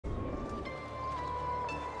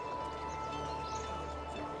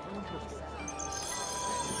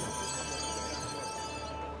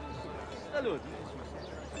Salud.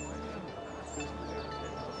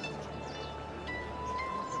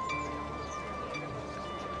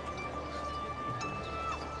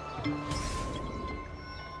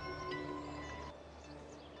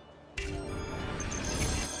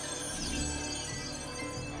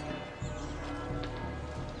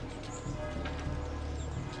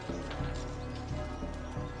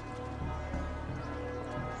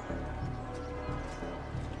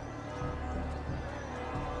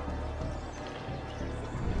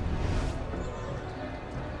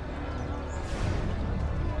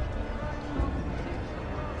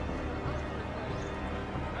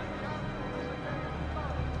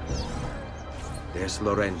 There's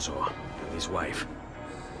Lorenzo and his wife.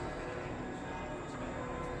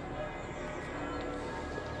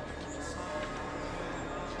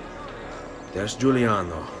 There's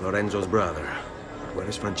Giuliano, Lorenzo's brother. Where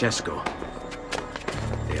is Francesco?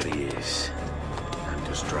 There he is. Time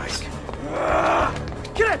to strike.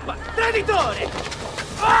 Crepa! Traditore!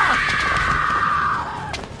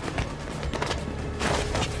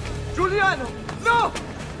 Giuliano! No!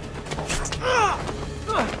 No!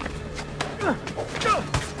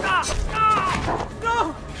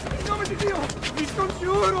 In nome di Dio! Vi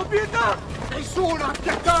scongiuro, pietà! Nessuno a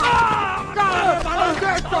chiacchierare! Cane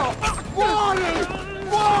maledetto! Muori!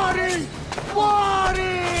 Muori!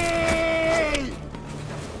 Muori!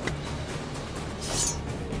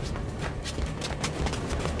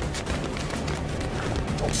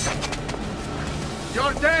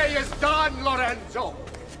 Your day is done, Lorenzo!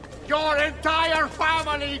 Your entire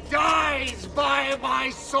family dies by my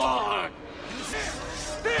sword!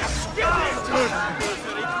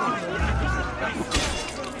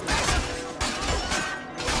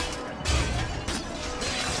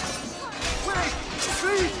 Wait!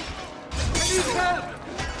 Please! I need help!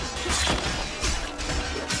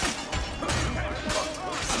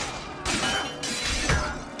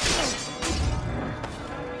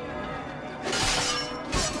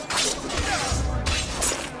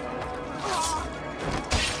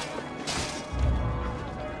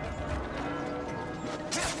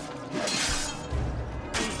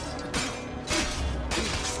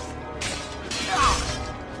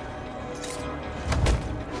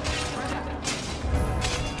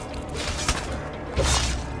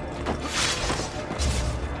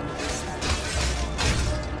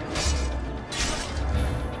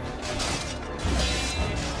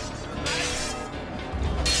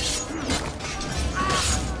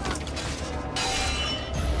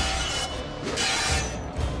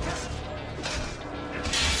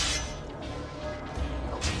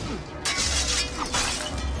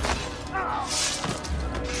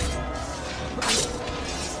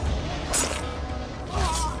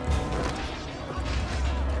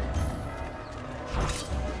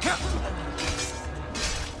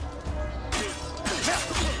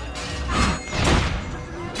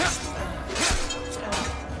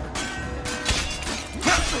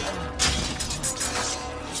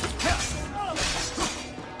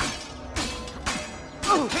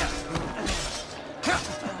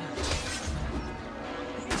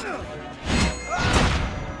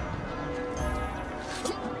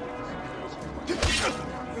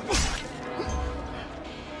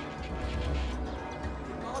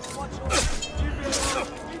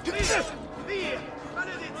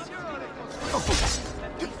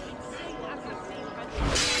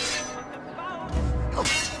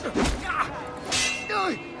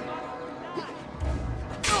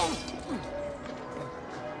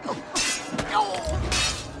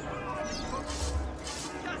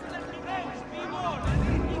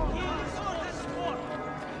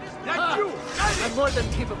 I'm more than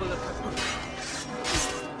capable of...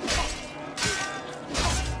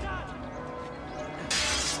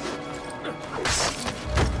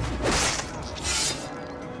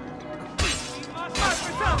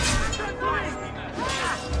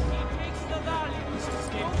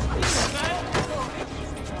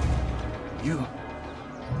 You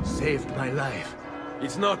saved my life.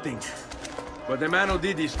 It's nothing. But the man who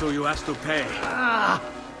did this to you has to pay.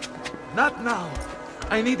 Not now.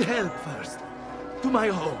 I need help first. To my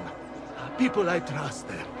home. People I trust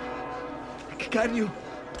there. Can you...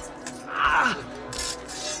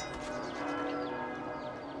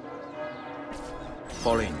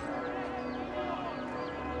 Fall in.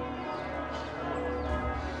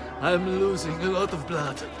 I'm losing a lot of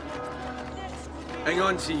blood. Hang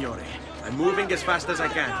on, signore. I'm moving as fast as I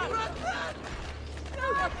can.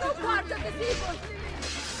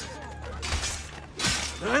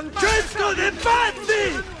 Francesco de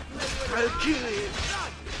Pazzi! I'll kill him.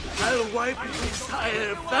 I'll wipe his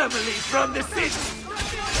entire family from the city.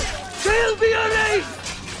 They'll be erased!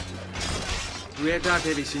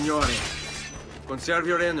 Quietate, signore. Conserve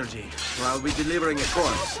your energy, or I'll be delivering a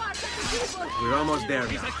corpse. We're almost there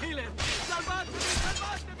now.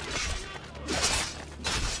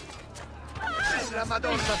 La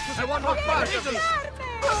Madonna, I want no part of this!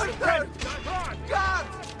 God!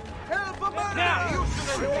 Help a man! Now, you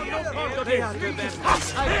should have no part of this!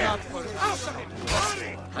 I'm not for it.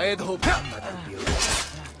 I had hoped Madame Pio.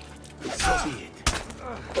 So be it.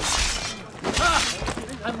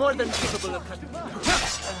 I'm more than capable of cutting.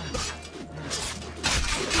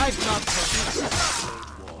 I'm not for this.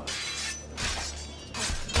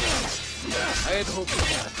 I had hoped you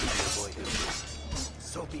had avoided this.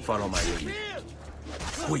 So be it. Follow my lead.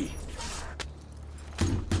 Qui.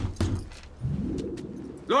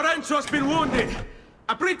 Lorenzo's been wounded!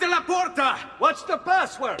 Aprite la porta! What's the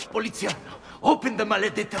password? Poliziano, open the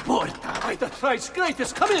maledetta porta. By the thrice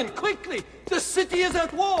greatest, come in, quickly! The city is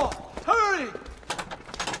at war! Hurry!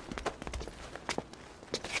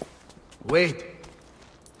 Wait.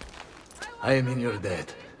 I am in your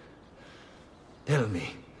debt. Tell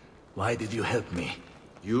me, why did you help me?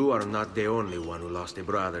 You are not the only one who lost a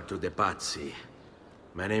brother to the Pazzi.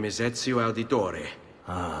 My name is Ezio Auditore.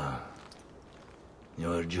 Ah.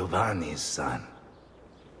 You're Giovanni's son.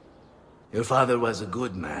 Your father was a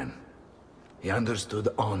good man. He understood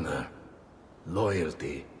honor,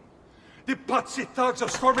 loyalty. The Pazzi thugs are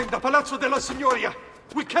storming the Palazzo della Signoria!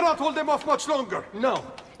 We cannot hold them off much longer! No.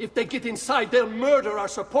 If they get inside, they'll murder our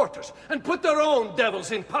supporters and put their own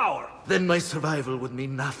devils in power. Then my survival would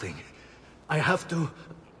mean nothing. I have to...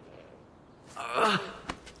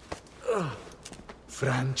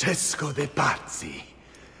 Francesco de Pazzi.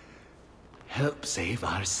 Help save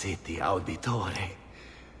our city, Auditore.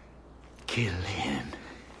 Kill him.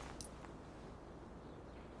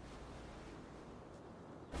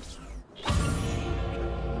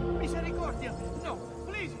 Misericordia! No,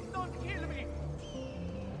 please, don't kill me!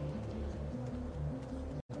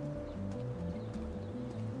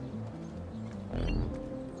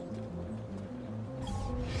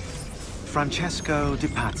 Francesco de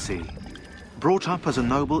Pazzi. Brought up as a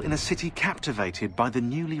noble in a city captivated by the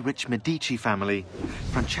newly rich Medici family,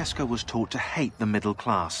 Francesco was taught to hate the middle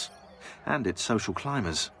class and its social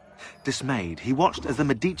climbers. Dismayed, he watched as the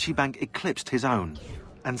Medici bank eclipsed his own,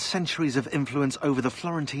 and centuries of influence over the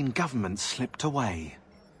Florentine government slipped away.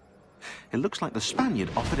 It looks like the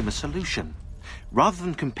Spaniard offered him a solution. Rather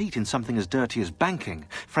than compete in something as dirty as banking,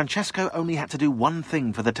 Francesco only had to do one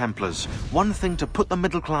thing for the Templars, one thing to put the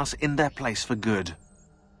middle class in their place for good.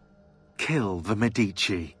 Kill the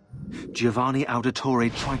Medici. Giovanni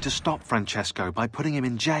Auditore tried to stop Francesco by putting him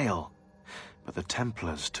in jail, but the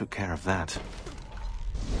Templars took care of that.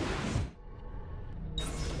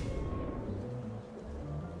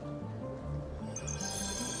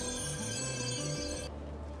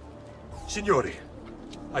 Signori,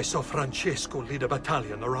 I saw Francesco lead a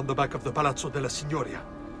battalion around the back of the Palazzo della Signoria.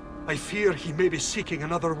 I fear he may be seeking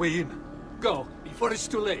another way in. Go, before it's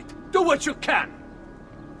too late. Do what you can!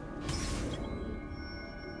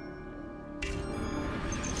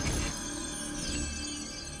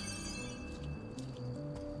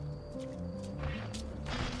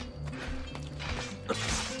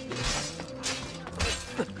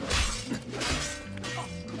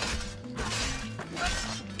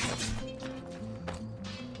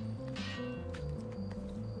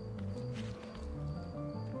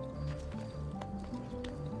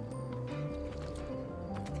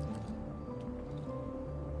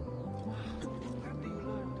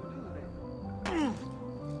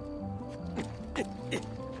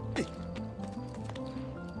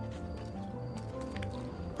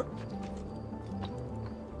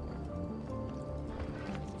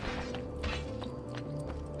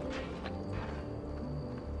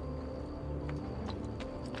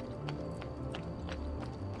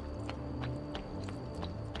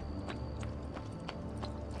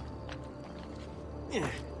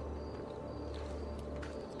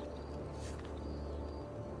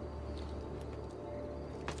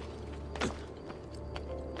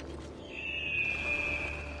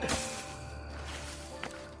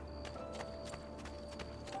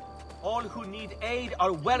 All who need aid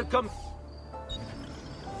are welcome.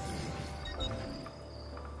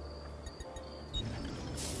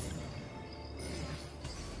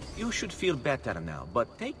 You should feel better now,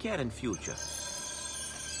 but take care in future.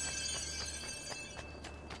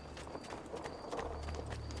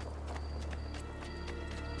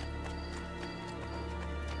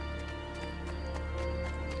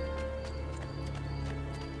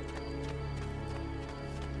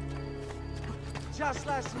 Just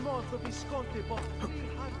last month, the Visconti bought 300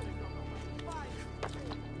 of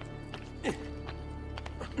them.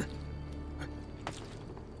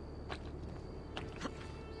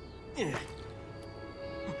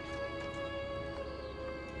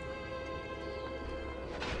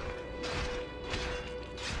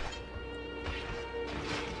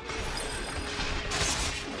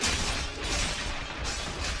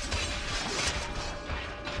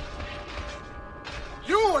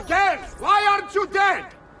 again! Why aren't you dead?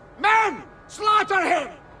 Men! Slaughter him!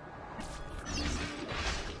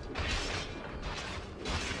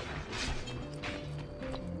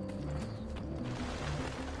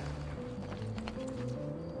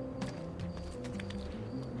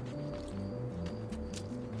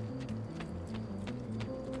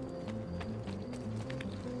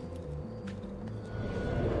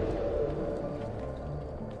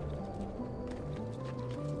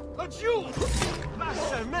 You!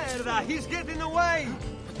 Massa merda! He's getting away!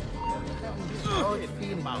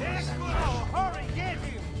 Ezio! Hurry, get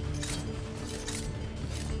him!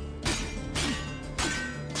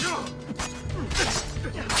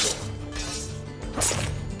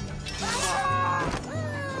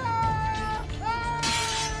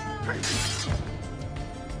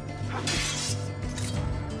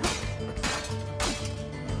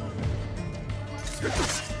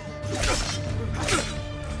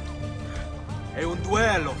 È un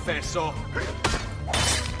duello, fesso!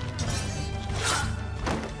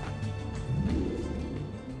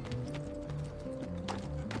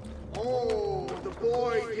 Oh, the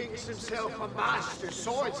boy thinks himself a master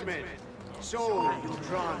swordsman. So you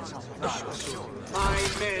draw some blood. My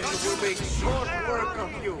men will make short work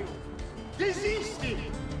of you.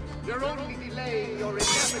 Desisting! You're only delaying your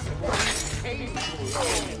inevitable painful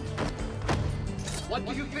end. What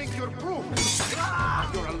do you think you're proving?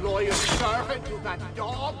 You're a loyal servant to that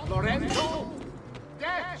dog, Lorenzo?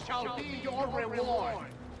 Death shall be your reward.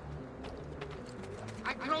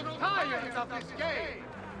 I grow tired of this game.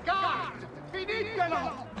 God,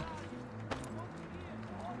 finitelo!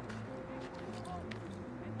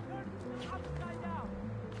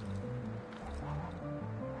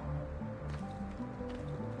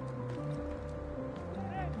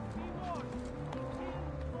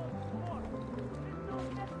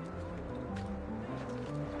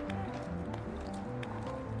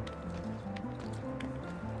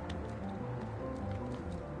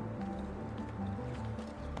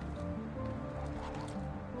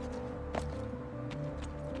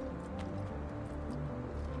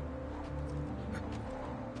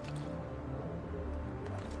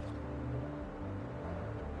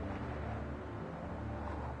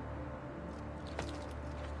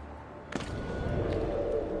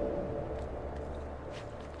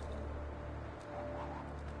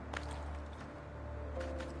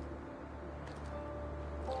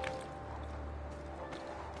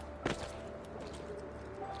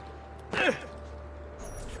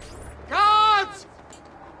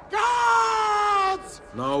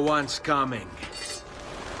 No one's coming.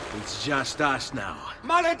 It's just us now.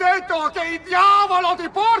 Maledetto, che il diavolo ti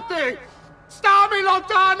porti! Stammi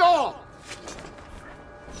lontano!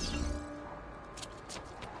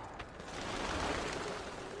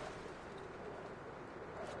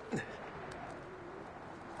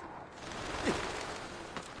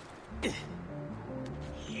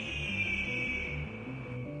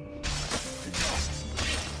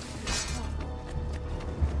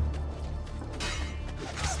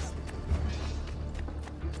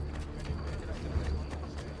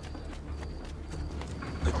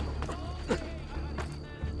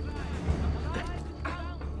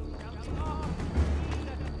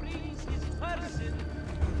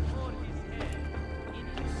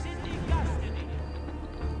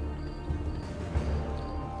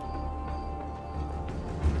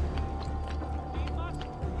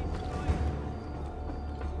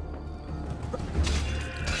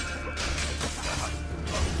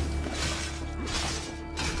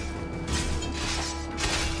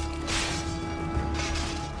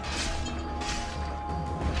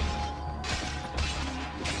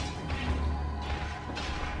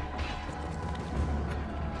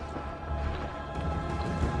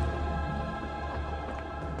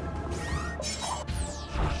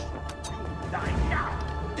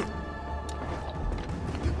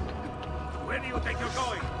 Where do you think you're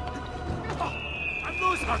going? I'm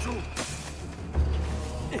losing you!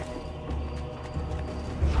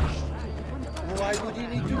 Why would he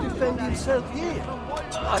need to defend himself here?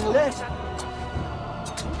 Unless...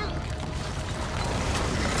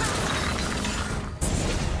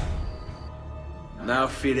 Now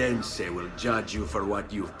Firenze will judge you for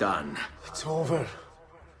what you've done. It's over.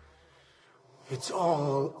 It's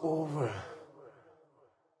all over.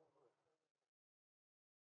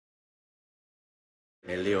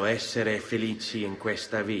 Meglio essere felici in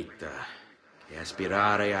questa vita che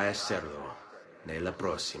aspirare a esserlo nella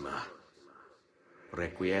prossima.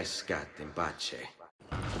 Requiescat in pace.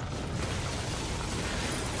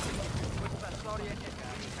 Questa storia è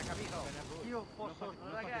finita, capito? Io posso...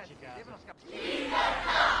 Ragazzi, devono scappare.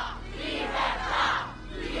 Libertà! Libertà!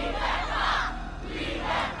 Libertà!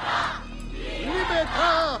 Libertà!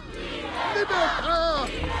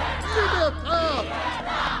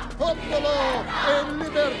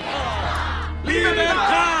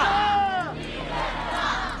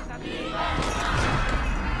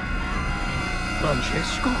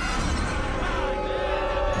 Francesco?